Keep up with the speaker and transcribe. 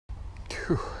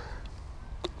Whew.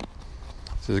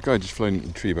 So there's a guy just flown into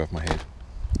the tree above my head.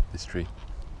 This tree.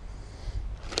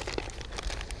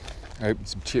 I opened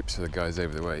some chips for the guys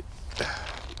over the way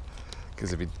because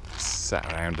they've been sat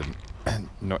around and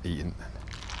not eating.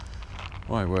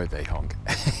 Why were they honk?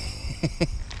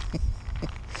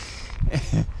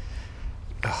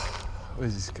 Oh,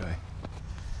 where's this guy?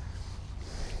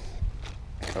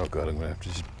 Oh god, I'm gonna have to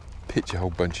just pitch a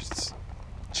whole bunch of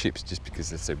chips just because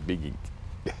they're so big.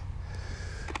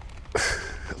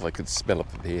 I could smell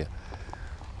up from here,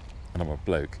 and I'm a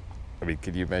bloke. I mean,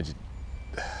 can you imagine?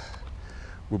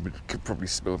 Woman could probably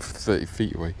smell from 30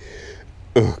 feet away.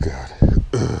 Oh god.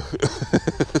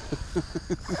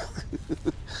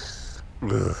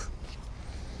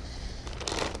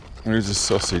 There's a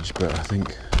sausage, but I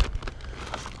think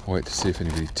I'll wait to see if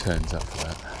anybody turns up for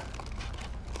that.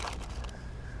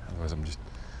 Otherwise I'm just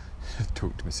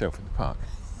talking to myself in the park.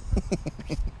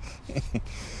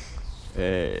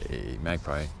 Hey,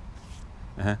 magpie.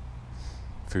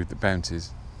 Food that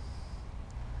bounces.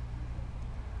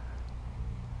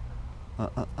 We've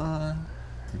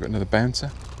got another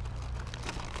bouncer.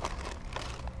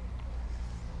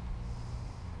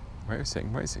 Wait a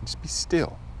second, just be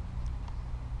still.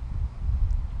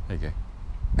 There you go.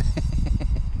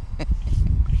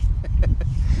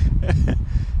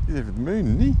 He's over the moon,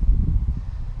 isn't he?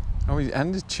 Oh,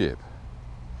 and a chip.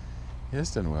 He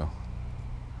has done well.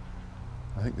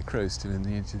 I think the crow's still in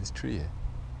the edge of this tree here.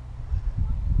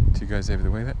 Two guys over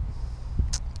the way there.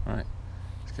 Alright,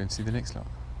 let's go and see the next lot.